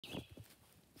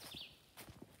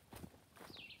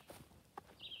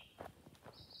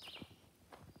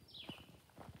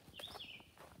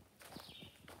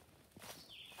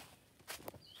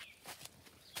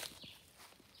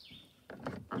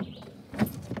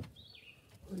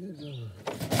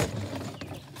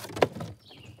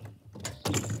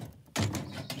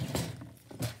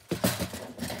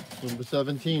Number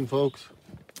 17, folks.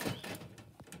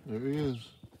 There he is.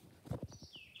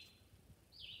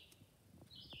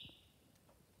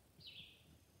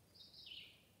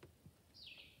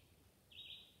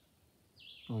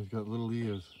 Oh, he's got little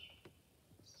ears.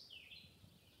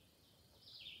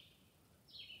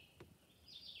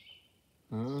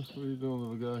 Huh? What are you doing,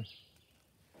 little guy?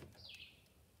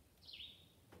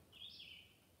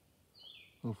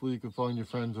 Hopefully you can find your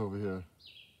friends over here.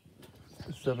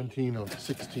 There's 17 of them,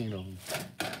 16 of them.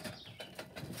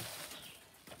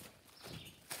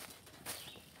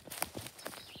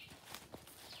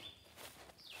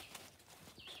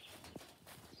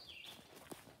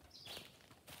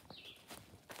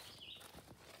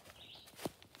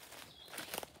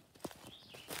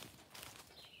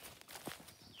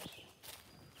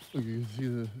 Look, you can see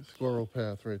the squirrel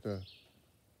path right there.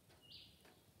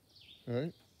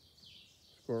 Right?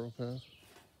 Squirrel path.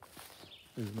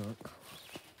 He's not.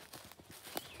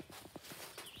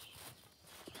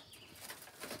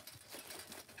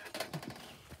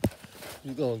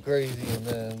 He's going crazy in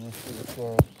there. Look for the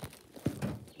squirrel.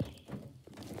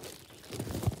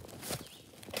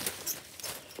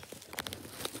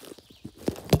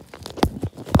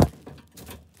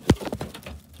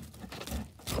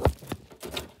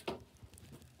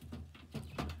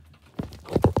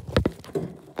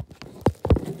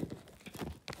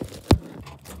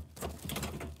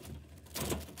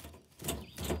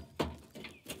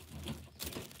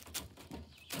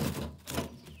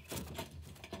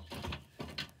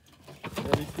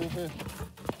 Ready, stupid?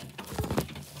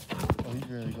 Oh, he's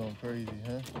really going crazy,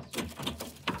 huh?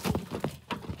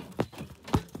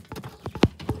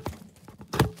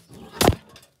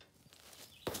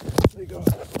 There you go.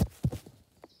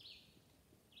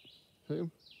 See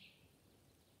him?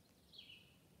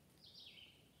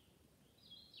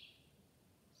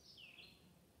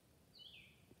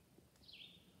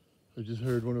 I just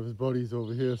heard one of his buddies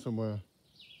over here somewhere.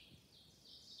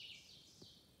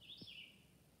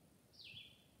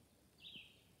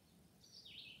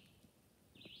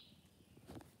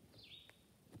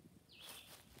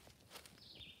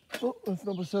 Oh, that's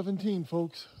number 17,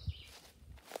 folks.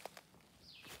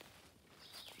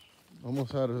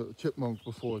 Almost had a chipmunk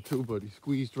before too, but he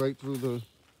squeezed right through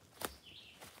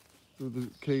the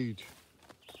cage.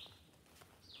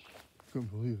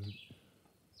 Couldn't believe it.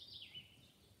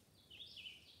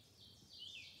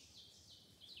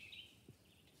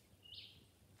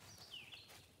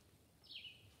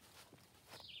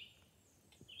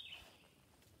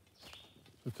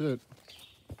 That's it.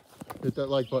 Hit that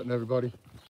like button, everybody.